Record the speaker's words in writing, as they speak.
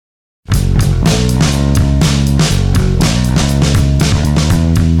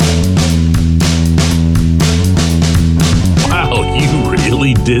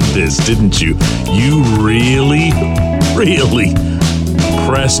is, didn't you? You really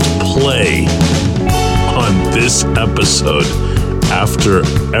pressed play on this episode after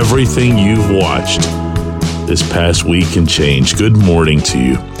everything you've watched this past week and change. Good morning to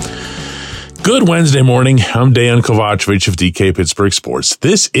you. Good Wednesday morning. I'm Dejan Kovacevic of DK Pittsburgh Sports.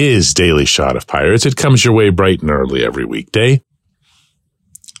 This is Daily Shot of Pirates. It comes your way bright and early every weekday.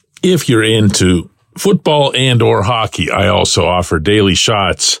 If you're into football and or hockey, I also offer daily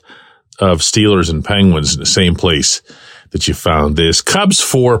shots of Steelers and Penguins in the same place that you found this. Cubs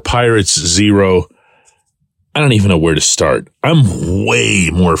 4, Pirates 0. I don't even know where to start. I'm way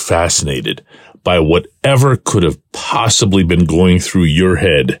more fascinated by whatever could have possibly been going through your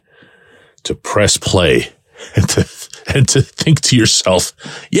head to press play and to think to yourself,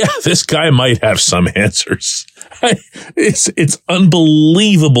 yeah, this guy might have some answers. It's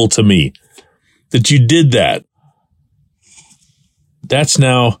unbelievable to me that you did that. That's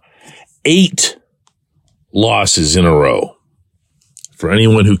now 8 losses in a row for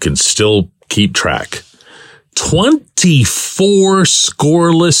anyone who can still keep track. 24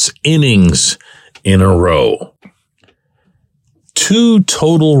 scoreless innings in a row. 2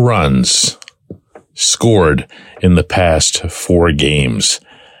 total runs scored in the past 4 games.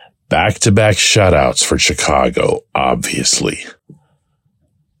 Back-to-back shutouts for Chicago, obviously.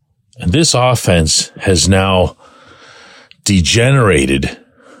 And this offense has now degenerated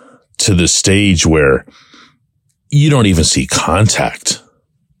to the stage where you don't even see contact.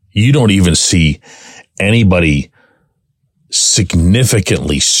 You don't even see anybody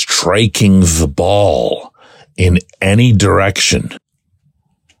significantly striking the ball in any direction.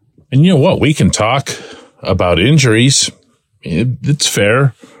 And you know what? We can talk about injuries. It's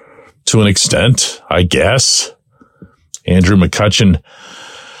fair to an extent, I guess. Andrew McCutchen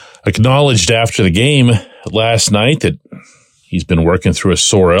acknowledged after the game last night that he's been working through a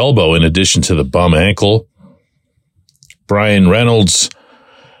sore elbow in addition to the bum ankle. Brian Reynolds,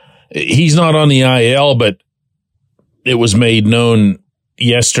 he's not on the IL, but it was made known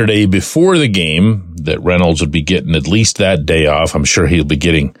yesterday before the game that Reynolds would be getting at least that day off. I'm sure he'll be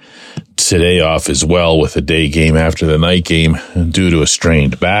getting today off as well with a day game after the night game due to a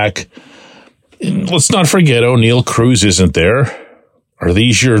strained back. And let's not forget O'Neal Cruz isn't there. Are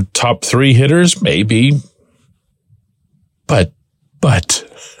these your top 3 hitters? Maybe. But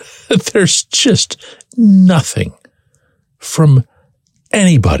there's just nothing from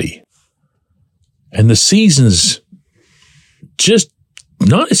anybody. And the season's just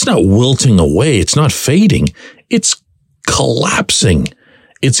it's not wilting away. It's not fading. It's collapsing.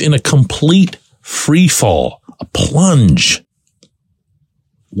 It's in a complete free fall, a plunge,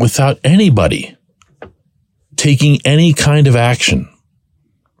 without anybody taking any kind of action.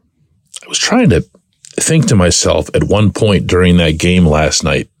 I was trying to think to myself at one point during that game last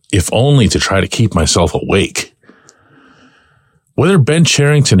night, if only to try to keep myself awake, whether Ben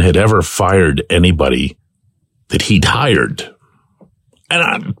Cherington had ever fired anybody that he'd hired. And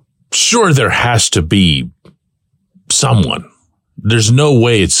I'm sure there has to be someone. There's no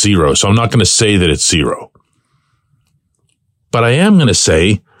way it's 0, so I'm not going to say that it's 0. But I am going to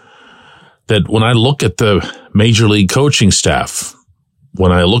say that when I look at the Major League coaching staff,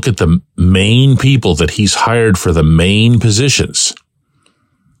 when I look at the main people that he's hired for the main positions,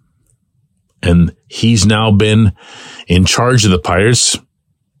 and he's now been in charge of the Pirates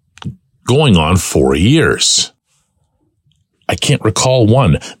going on 4 years. I can't recall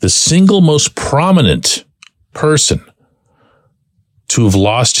one. The single most prominent person to have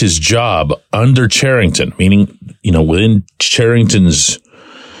lost his job under Cherington, meaning, within Cherington's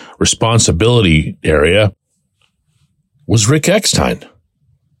responsibility area, was Rick Eckstein.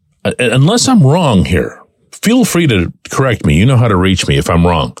 Unless I'm wrong here, feel free to correct me. You know how to reach me if I'm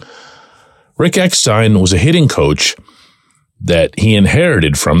wrong. Rick Eckstein was a hitting coach that he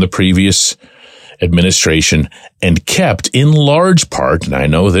inherited from the previous administration and kept in large part, and I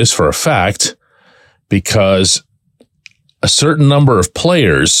know this for a fact, because a certain number of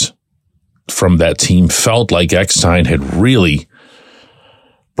players from that team felt like Eckstein had really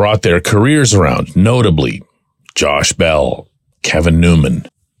brought their careers around, notably Josh Bell, Kevin Newman.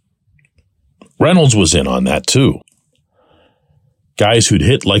 Reynolds was in on that too. Guys who'd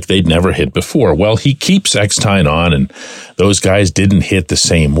hit like they'd never hit before. Well, he keeps Eckstein on, and those guys didn't hit the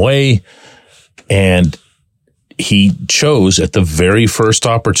same way. And he chose at the very first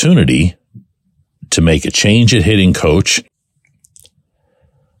opportunity to make a change at hitting coach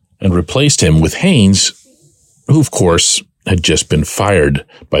and replaced him with Haynes, who, of course, had just been fired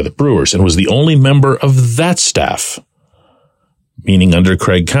by the Brewers and was the only member of that staff, meaning under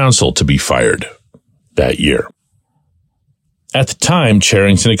Craig Counsell, to be fired that year. At the time,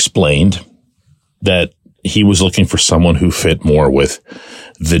 Charrington explained that he was looking for someone who fit more with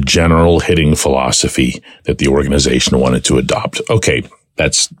the general hitting philosophy that the organization wanted to adopt. Okay,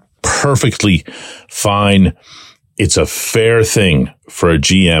 that's perfectly fine. It's a fair thing for a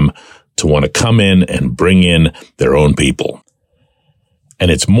GM to want to come in and bring in their own people. And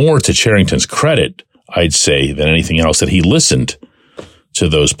it's more to Charrington's credit, I'd say, than anything else that he listened to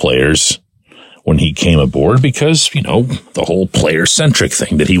those players when he came aboard because, the whole player-centric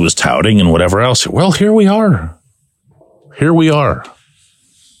thing that he was touting and whatever else. Well, here we are. Here we are.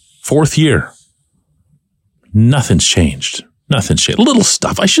 4th year. Nothing's changed. Nothing's changed. Little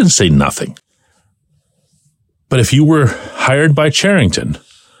stuff. I shouldn't say nothing. But if you were hired by Charrington,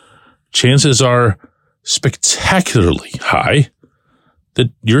 chances are spectacularly high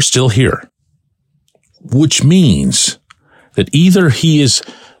that you're still here. Which means that either he is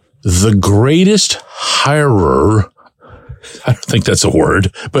the greatest hirer, I don't think that's a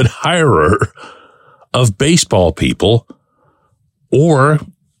word, but hirer of baseball people, or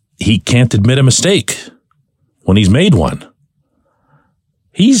he can't admit a mistake when he's made one.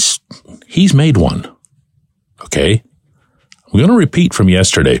 He's made one. Okay? I'm going to repeat from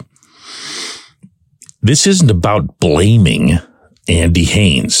yesterday. This isn't about blaming Andy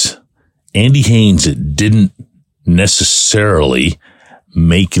Haynes. Andy Haynes didn't necessarily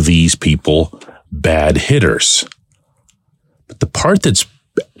make these people bad hitters. But the part that's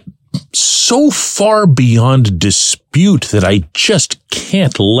so far beyond dispute that I just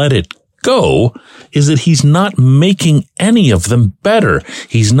can't let it go is that he's not making any of them better.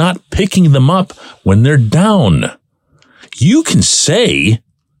 He's not picking them up when they're down. You can say,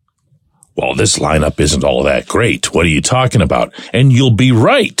 well, this lineup isn't all that great. What are you talking about? And you'll be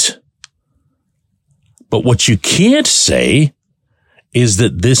right. But what you can't say is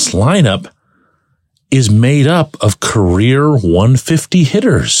that this lineup is made up of career 150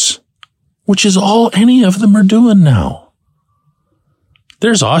 hitters, which is all any of them are doing now.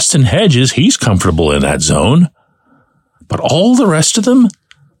 There's Austin Hedges. He's comfortable in that zone. But all the rest of them,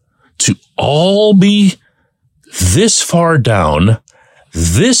 to all be this far down,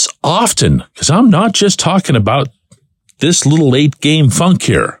 this often, because I'm not just talking about this little 8-game funk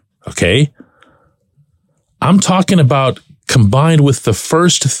here, okay? I'm talking about combined with the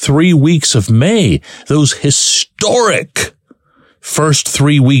first 3 weeks of May, those historic first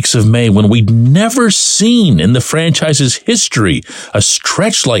 3 weeks of May when we'd never seen in the franchise's history a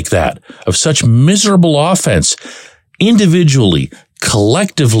stretch like that of such miserable offense, individually,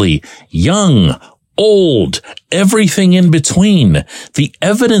 collectively, young, old, everything in between. The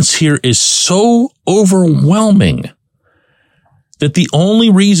evidence here is so overwhelming that the only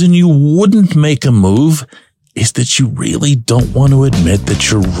reason you wouldn't make a move is that you really don't want to admit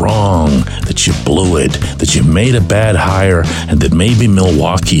that you're wrong, that you blew it, that you made a bad hire, and that maybe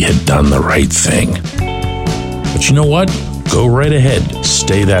Milwaukee had done the right thing. But you know what? Go right ahead.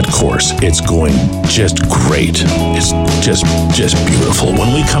 Stay that course. It's going just great. It's just beautiful.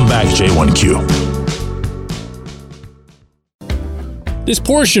 When we come back, J1Q. This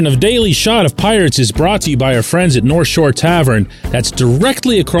portion of Daily Shot of Pirates is brought to you by our friends at North Shore Tavern. That's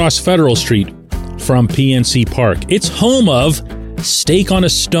directly across Federal Street from PNC Park. It's home of Steak on a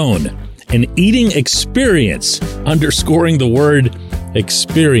Stone, an eating experience, underscoring the word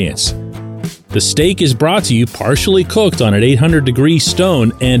experience. The steak is brought to you partially cooked on an 800-degree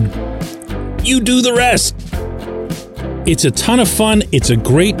stone, and you do the rest. It's a ton of fun, it's a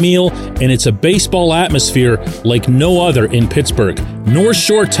great meal, and it's a baseball atmosphere like no other in Pittsburgh. North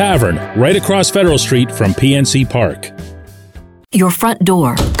Shore Tavern, right across Federal Street from PNC Park. Your front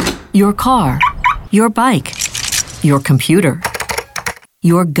door, your car, your bike, your computer,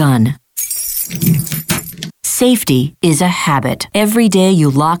 your gun. Safety is a habit. Every day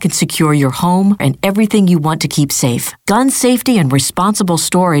you lock and secure your home and everything you want to keep safe. Gun safety and responsible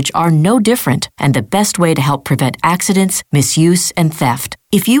storage are no different and the best way to help prevent accidents, misuse, and theft.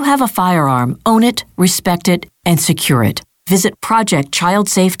 If you have a firearm, own it, respect it, and secure it. Visit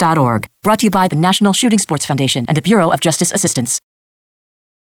ProjectChildSafe.org. Brought to you by the National Shooting Sports Foundation and the Bureau of Justice Assistance.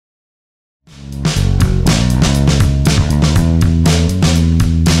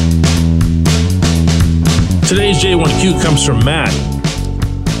 Today's J1Q comes from Matt,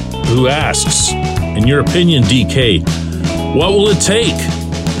 who asks, in your opinion, DK, what will it take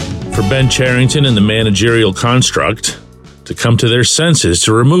for Ben Charrington and the managerial construct to come to their senses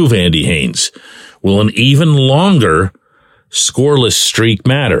to remove Andy Haynes? Will an even longer scoreless streak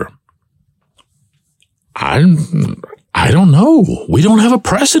matter? I don't know. We don't have a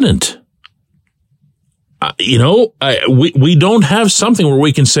precedent. We don't have something where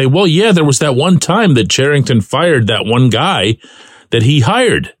we can say, well, yeah, there was that one time that Cherington fired that one guy that he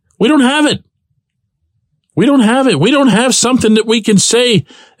hired. We don't have it. We don't have it. We don't have something that we can say,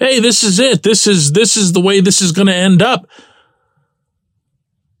 hey, this is it. This is the way this is going to end up.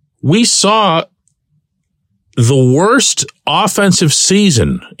 We saw the worst offensive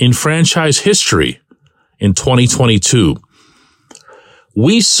season in franchise history in 2022.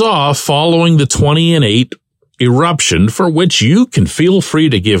 We saw, following the 20-8 eruption, for which you can feel free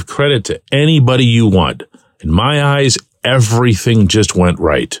to give credit to anybody you want. In my eyes, everything just went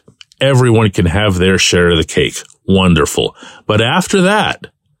right. Everyone can have their share of the cake. Wonderful. But after that,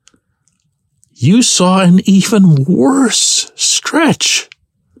 you saw an even worse stretch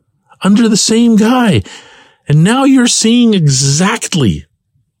under the same guy. And now you're seeing exactly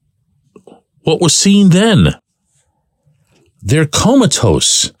what was seen then. They're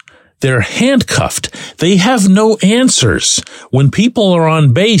comatose. They're handcuffed. They have no answers. When people are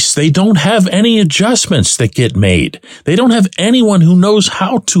on base, they don't have any adjustments that get made. They don't have anyone who knows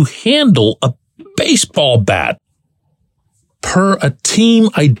how to handle a baseball bat per a team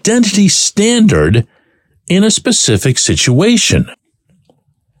identity standard in a specific situation.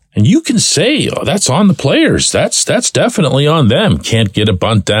 And you can say, oh, that's on the players. That's definitely on them. Can't get a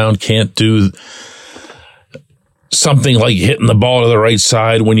bunt down, can't do something like hitting the ball to the right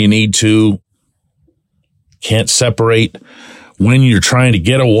side when you need to. Can't separate when you're trying to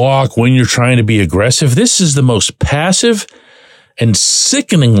get a walk, when you're trying to be aggressive. This is the most passive and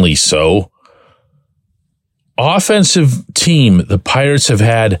sickeningly so offensive team the Pirates have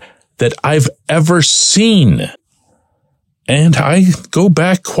had that I've ever seen. And I go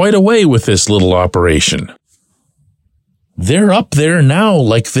back quite a way with this little operation. They're up there now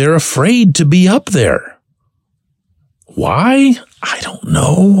like they're afraid to be up there. Why? I don't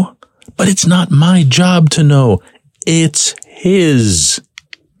know. But it's not my job to know. It's his.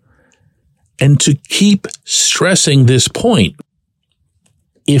 And to keep stressing this point,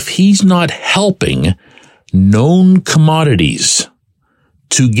 if he's not helping known commodities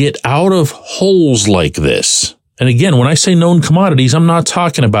to get out of holes like this, and again, when I say known commodities, I'm not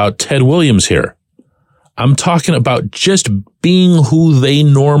talking about Ted Williams here. I'm talking about just being who they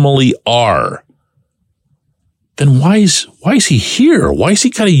normally are. Then why is he here? Why is he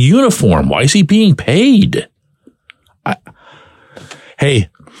got a uniform? Why is he being paid? Hey,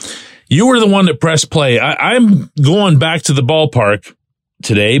 you were the one that pressed play. I'm going back to the ballpark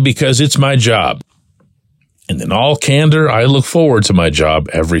today because it's my job. And in all candor, I look forward to my job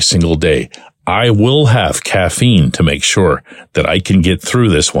every single day. I will have caffeine to make sure that I can get through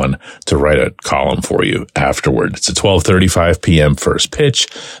this one to write a column for you afterward. It's a 12:35 p.m. first pitch.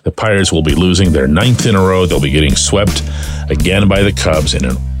 The Pirates will be losing their 9th in a row. They'll be getting swept again by the Cubs. And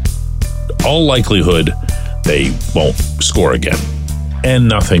in all likelihood, they won't score again. And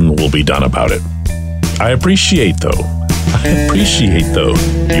nothing will be done about it. I appreciate, though,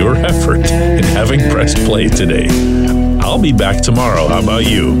 your effort in having pressed play today. I'll be back tomorrow. How about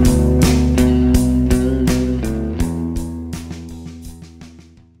you?